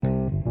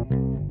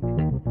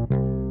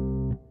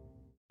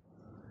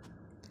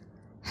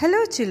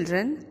Hello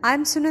children, I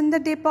am Sunanda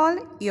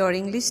Depal, your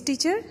English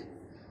teacher.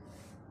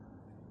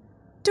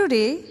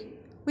 Today,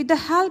 with the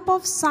help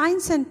of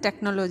science and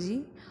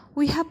technology,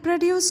 we have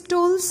produced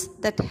tools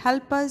that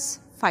help us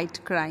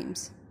fight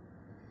crimes.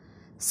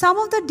 Some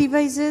of the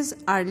devices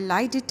are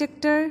lie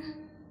detector,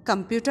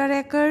 computer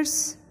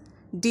hackers,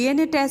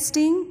 DNA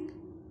testing,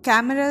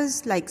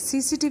 cameras like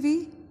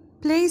CCTV,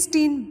 placed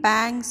in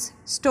banks,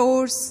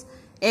 stores,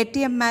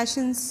 ATM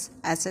machines,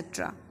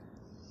 etc.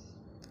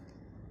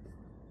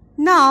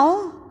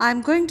 Now, I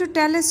am going to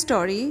tell a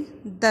story,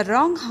 The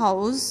Wrong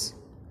House,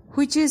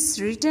 which is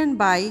written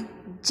by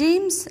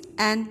James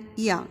N.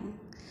 Young.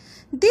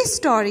 This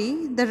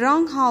story, The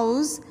Wrong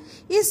House,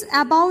 is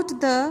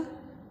about the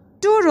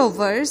two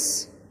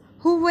rovers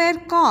who were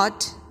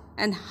caught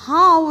and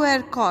how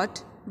were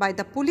caught by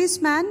the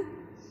policeman.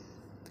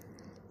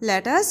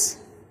 Let us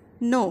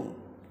know.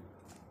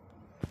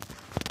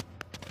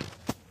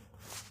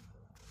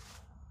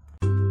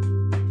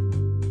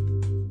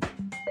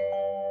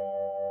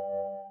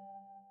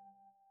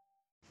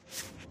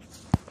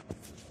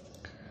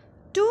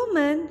 Two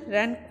men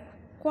ran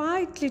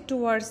quietly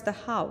towards the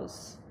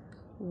house.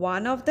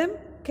 One of them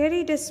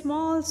carried a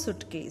small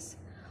suitcase.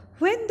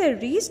 When they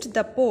reached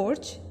the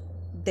porch,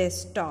 they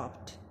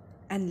stopped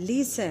and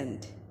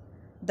listened.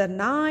 The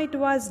night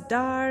was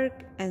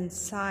dark and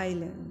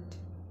silent.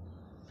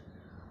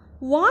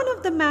 One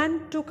of the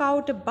men took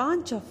out a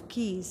bunch of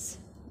keys.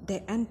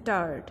 They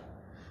entered.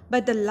 By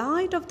the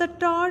light of the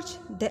torch,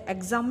 they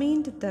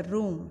examined the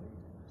room.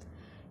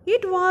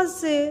 It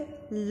was a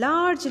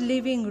large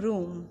living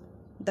room.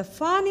 The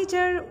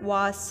furniture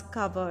was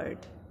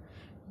covered.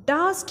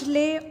 Dust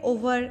lay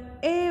over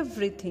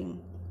everything.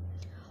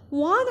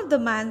 One of the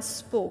men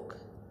spoke.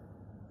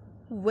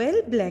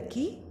 "Well,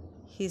 Blackie,"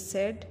 he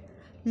said,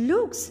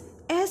 "looks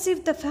as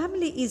if the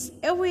family is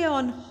away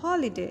on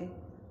holiday."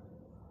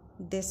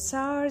 They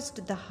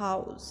searched the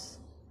house.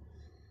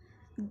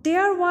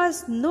 There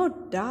was no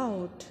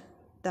doubt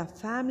the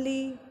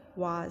family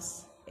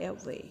was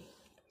away.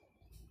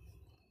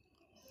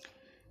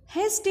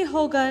 Hasty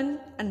Hogan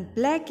and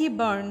Blackie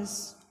Burns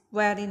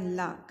were in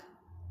luck.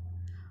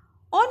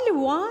 Only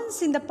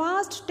once in the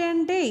past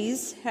 10 days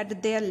had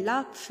their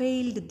luck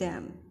failed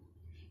them.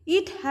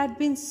 It had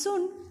been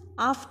soon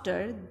after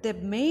they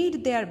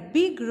made their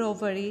big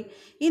robbery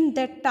in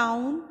that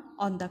town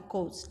on the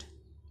coast.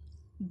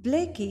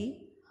 Blackie,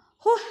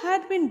 who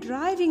had been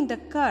driving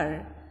the car,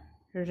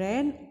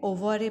 ran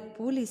over a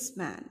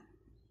policeman.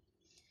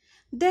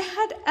 They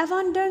had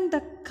abandoned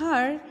the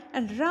car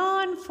and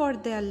run for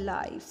their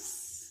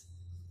lives.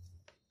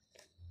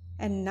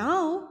 And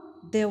now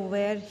they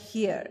were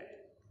here,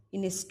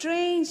 in a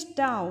strange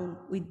town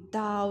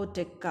without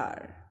a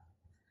car.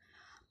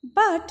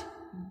 But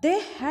they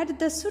had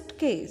the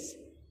suitcase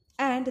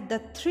and the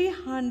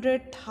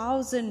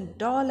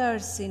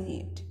 $300,000 in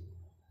it.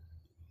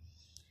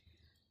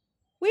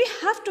 "We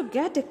have to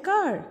get a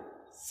car,"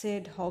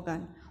 said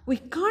Hogan. "We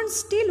can't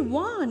steal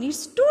one.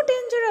 It's too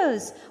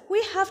dangerous. We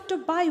have to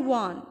buy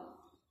one."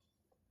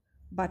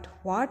 "But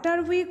what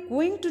are we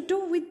going to do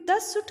with the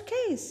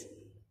suitcase?"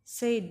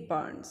 said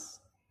Burns.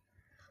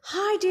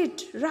 "Hide it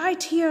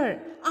right here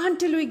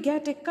until we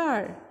get a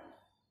car."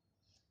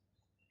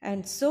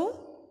 And so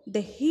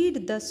they hid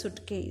the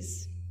suitcase.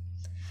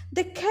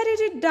 They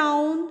carried it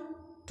down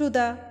to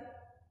the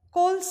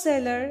coal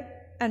cellar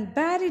and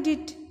buried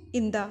it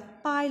in the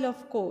pile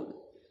of coal.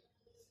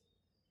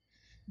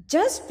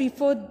 Just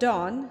before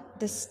dawn,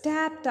 they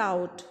stepped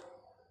out.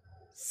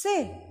 "Say,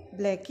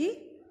 Blackie,"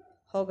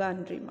 Hogan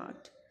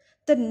remarked,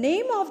 "the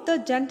name of the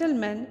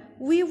gentleman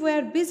we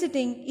were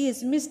visiting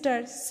is Mr.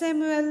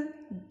 Samuel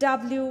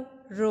W.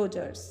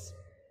 Rogers."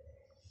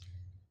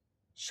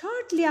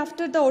 Shortly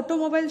after the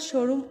automobile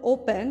showroom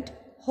opened,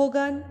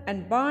 Hogan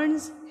and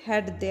Burns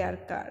had their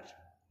car.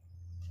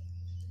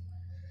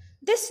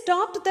 They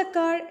stopped the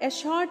car a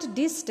short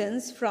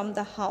distance from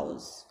the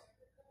house.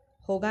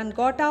 Hogan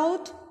got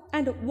out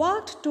and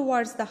walked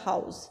towards the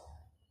house.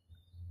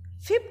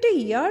 50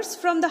 yards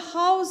from the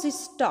house he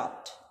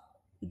stopped.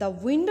 The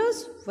windows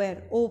were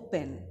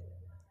open.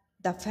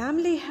 The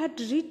family had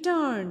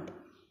returned,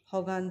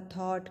 Hogan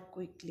thought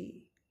quickly.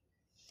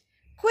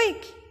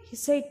 "Quick," he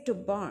said to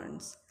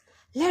Burns,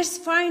 "let's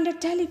find a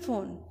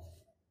telephone."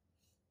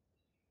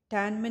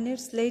 10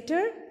 minutes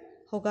later,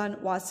 Hogan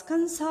was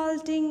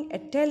consulting a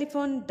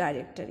telephone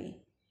directory.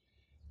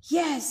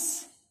 Yes,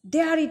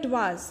 there it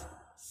was.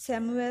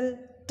 Samuel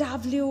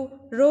W.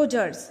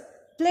 Rogers,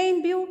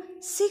 Plainview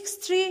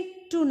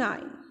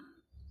 6329.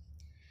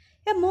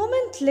 A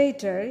moment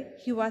later,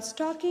 he was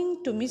talking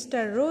to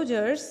Mr.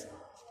 Rogers.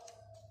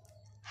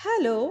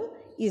 "Hello,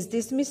 is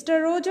this Mr.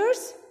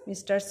 Rogers?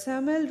 Mr.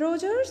 Samuel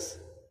Rogers?"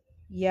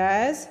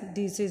 "Yes,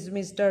 this is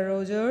Mr.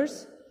 Rogers."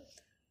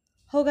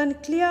 Hogan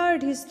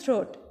cleared his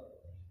throat.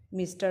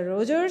 "Mr.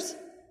 Rogers,"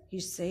 he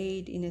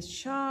said in a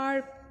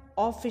sharp,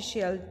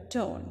 official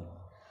tone,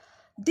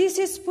 "this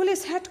is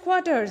police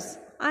headquarters.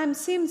 I am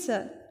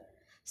Simpson,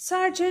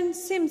 Sergeant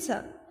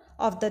Simpson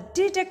of the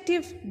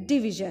Detective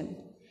Division."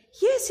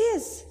 "Yes,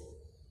 yes,"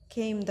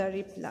 came the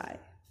reply.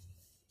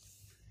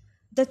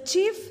 The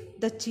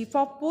chief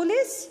of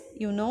police,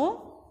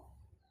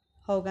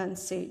 Hogan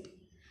said,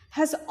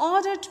 has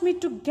ordered me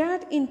to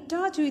get in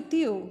touch with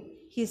you.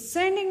 He's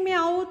sending me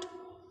out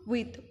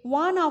with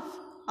one of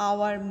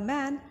our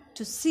men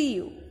to see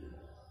you.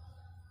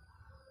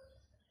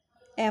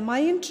 Am I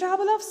in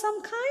trouble of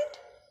some kind?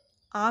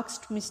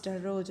 Asked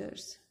Mr.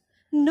 Rogers.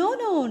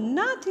 No,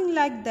 nothing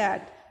like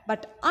that.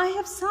 But I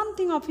have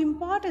something of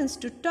importance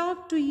to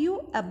talk to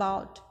you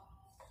about.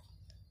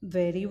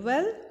 Very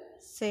well,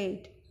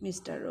 said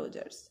Mr.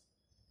 Rogers.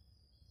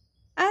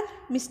 And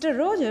Mr.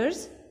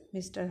 Rogers,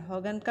 Mr.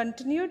 Hogan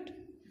continued,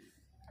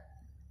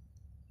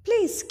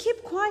 please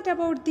keep quiet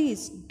about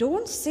this.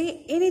 Don't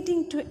say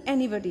anything to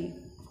anybody.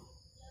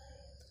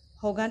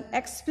 Hogan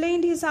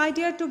explained his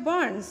idea to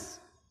Barnes.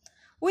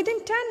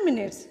 Within 10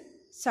 minutes,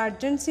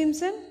 Sergeant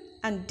Simpson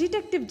and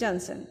Detective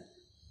Johnson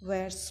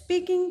were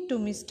speaking to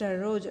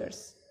Mr.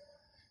 Rogers.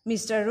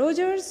 Mr.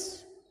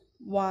 Rogers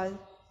was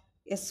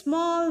a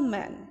small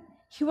man.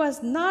 He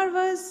was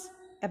nervous,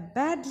 a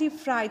badly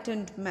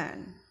frightened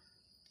man.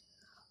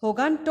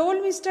 Hogan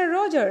told Mr.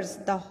 Rogers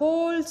the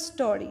whole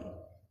story.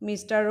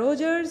 Mr.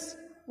 Rogers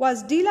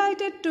was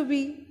delighted to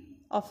be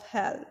of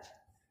help.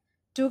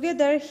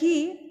 Together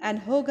he and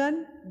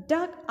Hogan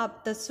dug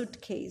up the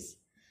suitcase.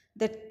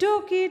 They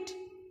took it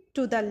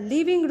to the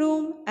living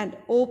room and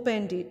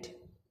opened it.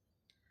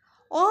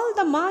 All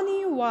the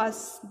money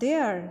was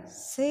there,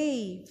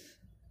 safe.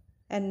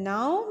 And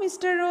now,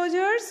 Mr.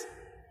 Rogers,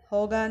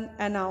 Hogan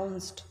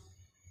announced,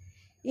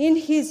 in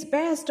his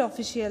best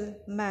official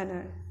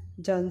manner,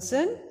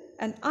 Johnson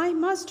and I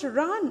must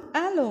run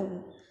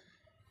alone.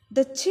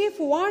 The chief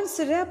wants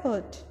a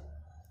report.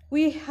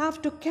 We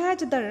have to catch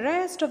the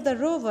rest of the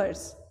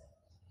rovers.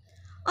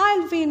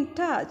 I'll be in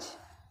touch.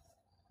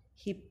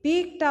 He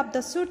picked up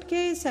the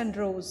suitcase and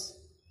rose.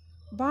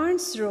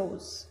 Barnes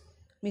rose.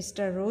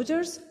 Mr.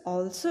 Rogers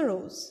also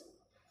rose.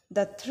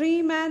 The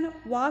three men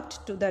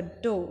walked to the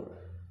door.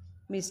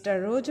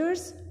 Mr.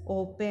 Rogers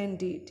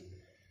opened it.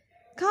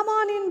 Come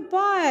on in,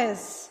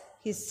 boys,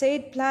 he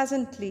said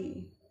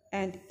pleasantly,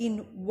 and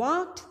in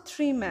walked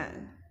three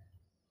men.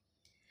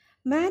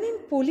 Man in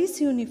police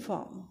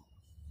uniform.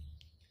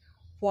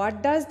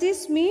 What does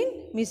this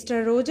mean,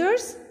 Mr.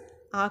 Rogers?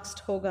 Asked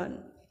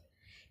Hogan.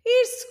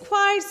 It's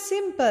quite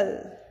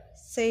simple,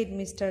 said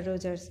Mr.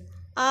 Rogers.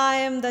 I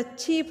am the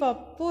chief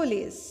of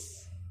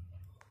police.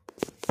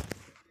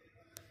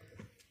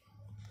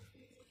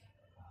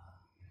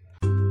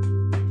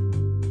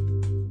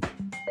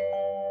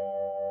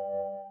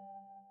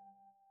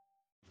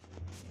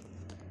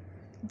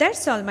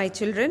 That's all, my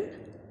children.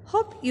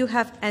 Hope you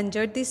have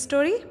enjoyed this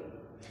story.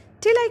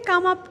 Till I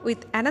come up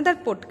with another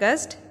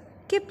podcast,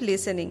 keep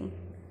listening.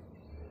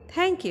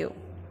 Thank you.